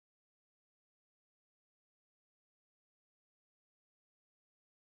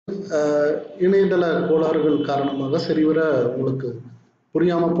இணையதள கோளாறுகள் காரணமாக சரிவர உங்களுக்கு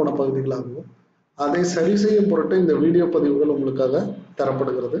புரியாமல் போன பகுதிகளாகவும் அதை சரி செய்யும் பொருட்டு இந்த வீடியோ பதிவுகள் உங்களுக்காக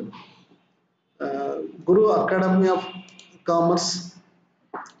தரப்படுகிறது. குரு அகாடமி ஆஃப் காமர்ஸ்,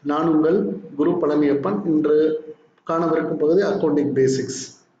 நான் உங்கள் குரு பழனியப்பன். இன்று காணவிருக்கும் பகுதி அக்கௌண்டிங் பேசிக்ஸ்.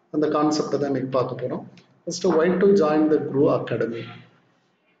 அந்த கான்செப்டை தான் இன்னைக்கு பார்க்க போகிறோம். First, why to join the Guru Academy?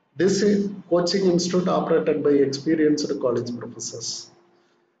 This coaching institute operated by experienced college professors.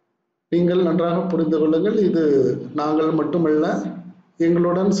 நீங்கள் நன்றாக புரிந்து கொள்ளுங்கள், இது நாங்கள் மட்டுமல்ல,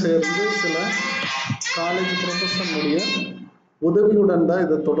 எங்களுடன் சேர்ந்து சில காலேஜ் ப்ரொஃபஸருடைய உதவியுடன் தான்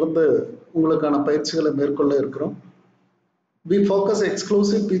இதை தொடர்ந்து உங்களுக்கான பயிற்சிகளை மேற்கொள்ள இருக்கிறோம். We focus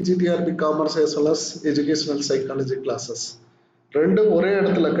exclusive PGTRB commerce as well as educational psychology classes. ரெண்டும் ஒரே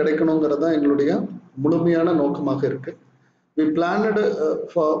இடத்துல கிடைக்கணுங்கிறது தான் எங்களுடைய முழுமையான நோக்கமாக இருக்கு. We planned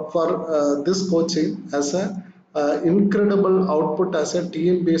for this coaching as a incredible output as a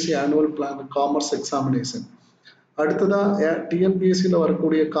TNPSC annual plan commerce examination. அடுத்ததா TNPSCல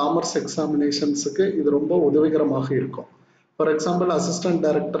வரக்கூடிய காமர்ஸ் எக்ஸாமினேஷன்ஸுக்கு இது ரொம்ப உதவிகரமாக இருக்கும். For example, assistant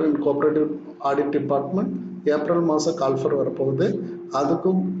director in cooperative audit department April மாதம் கால்ஃபர் வரப்போகுது.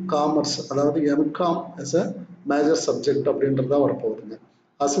 அதுக்கும் காமர்ஸ், அதாவது M Com as a major subject அப்படின்றதா வரப்போகுதுங்க.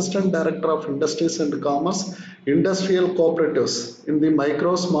 Assistant director of industries and commerce industrial cooperatives in the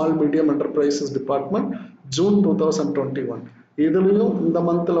micro small medium enterprises department June 2021. இதுலேயும் இந்த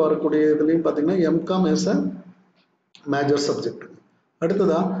மந்தில் வரக்கூடிய இதுலேயும் பார்த்தீங்கன்னா M Com as a major subject.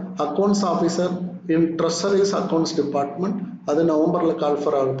 அடுத்ததா அக்கௌண்ட்ஸ் ஆஃபீஸர் இன் ட்ரெஷரிஸ் அக்கௌண்ட்ஸ் டிபார்ட்மெண்ட், அது நவம்பரில்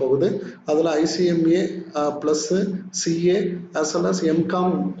கால்ஃபர் ஆக போகுது. அதில் ICMA plus CA as well as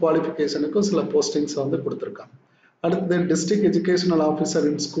M Com குவாலிஃபிகேஷனுக்கும் சில போஸ்டிங்ஸ் வந்து கொடுத்துருக்காங்க. அடுத்தது district educational officer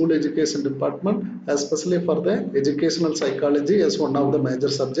in school education department, especially for the educational psychology as one of the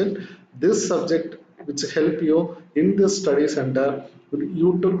major subject. This subject which help you in this study center,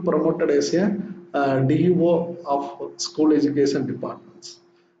 you took promoted as a DEO of school education departments.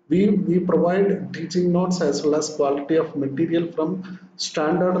 We provide teaching notes as well as quality of material from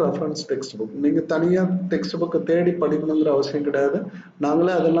standard reference textbook. நீங்கள் தனியாக text புக்கை தேடி படிக்கணுங்கிற அவசியம் கிடையாது.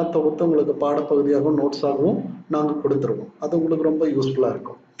 நாங்களே அதெல்லாம் தொகுத்து உங்களுக்கு பாடப்பகுதியாகவும் நோட்ஸாகவும் நாங்கள் கொடுத்துருவோம். அது உங்களுக்கு ரொம்ப யூஸ்ஃபுல்லாக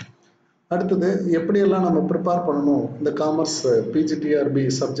இருக்கும். அடுத்தது, எப்படியெல்லாம் நம்ம ப்ரிப்பேர் பண்ணணும் இந்த காமர்ஸ் PGTRB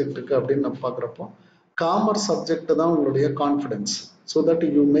சப்ஜெக்டுக்கு அப்படின்னு நம்ம பார்க்குறப்போ, காமர்ஸ் சப்ஜெக்ட் தான் உங்களுடைய confidence. So that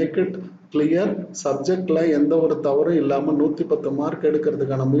you make it clear. சப்ஜெக்டில் எந்த ஒரு தவறும் இல்லாமல் 110 மார்க்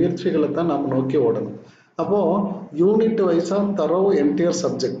எடுக்கிறதுக்கான முயற்சிகளை தான் நம்ம நோக்கி ஓடணும். அப்போது யூனிட் வைஸாக தரவு என்டையர்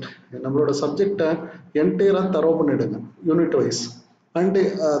சப்ஜெக்ட், நம்மளோட சப்ஜெக்டை என்டையராக தரவு பண்ணிடுங்க unit wise. And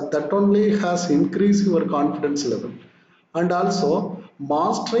that only has increase your confidence level. And also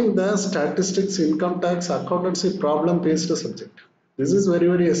mastering the statistics, income tax, accountancy problem based subject. This is very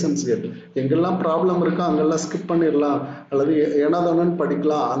very essential. எங்கெல்லாம் ப்ராப்ளம் இருக்கோ அங்கெல்லாம் ஸ்கிப் பண்ணிடலாம் அல்லது ஏனாதானு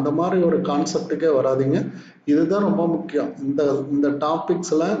படிக்கலாம், அந்த மாதிரி ஒரு கான்செப்டுக்கே வராதிங்க. இதுதான் ரொம்ப முக்கியம். இந்த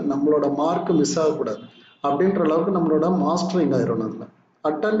டாபிக்ஸில் நம்மளோட மார்க் மிஸ் ஆகக்கூடாது அப்படின்ற அளவுக்கு நம்மளோட மாஸ்டரிங் ஆயிரும். அதில்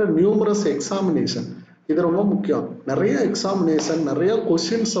அட்டெண்ட் நியூமரஸ் எக்ஸாமினேஷன், இது ரொம்ப முக்கியம். நிறைய எக்ஸாமினேஷன், நிறைய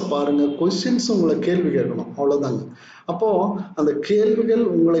கொஸ்டின்ஸை பாருங்க. கொஸ்டின்ஸ் உங்களை கேள்வி கேட்கணும், அவ்வளோதாங்க. அப்போது அந்த கேள்விகள்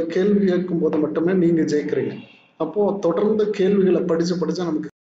உங்களை கேள்வி கேட்கும் போது மட்டுமே நீங்கள் ஜெயிக்கிறீங்க. அப்போது தொடர்ந்து கேள்விகளை படித்து நமக்கு